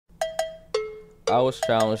I was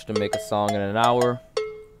challenged to make a song in an hour.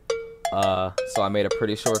 So I made a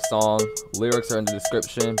pretty short song. Lyrics are in the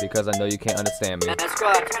description because I know you can't understand me. Let's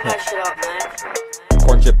go, turn that shit up, man.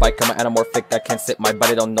 Corn chip bike, I'm an anamorphic. I can't sit my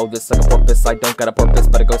body, don't know this like a porpoise. I don't got a purpose,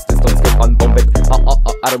 but a ghost is don't skip on bone big.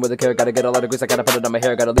 I don't really care, gotta get a lot of grease. I gotta put it on my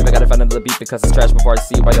hair, gotta leave it, gotta find another beat because it's trash before I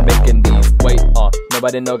see why I'm making these. Wait,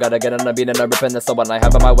 nobody know, gotta get on a beat and I'm ripping this. So when I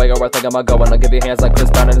have it my way, or I think I'ma go and I'll give you hands like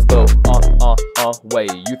Chris Brown and his boo.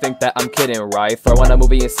 Wait, you think that I'm kidding, right? Throwing a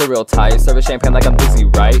movie in cereal ties, serving champagne like I'm Dizzy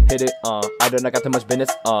Wright. Hit it, I do not got too much business.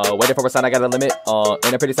 Waiting for a sign, I got a limit.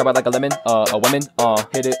 In a pretty sour like a lemon. A woman,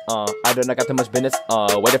 hit it, I do not got too much business.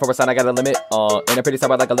 Waiting for a sign, I got a limit. In a pretty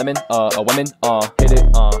sour like a lemon. A woman, hit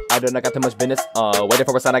it, I do not got too much business. Waiting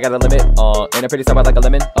for a sign, I got a limit. In a pretty sour like a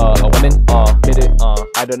lemon. A woman, hit it,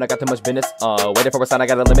 I do not got too much business. Waiting for a sign, I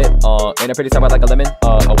got a limit. In a pretty sour like a lemon.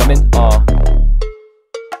 A woman,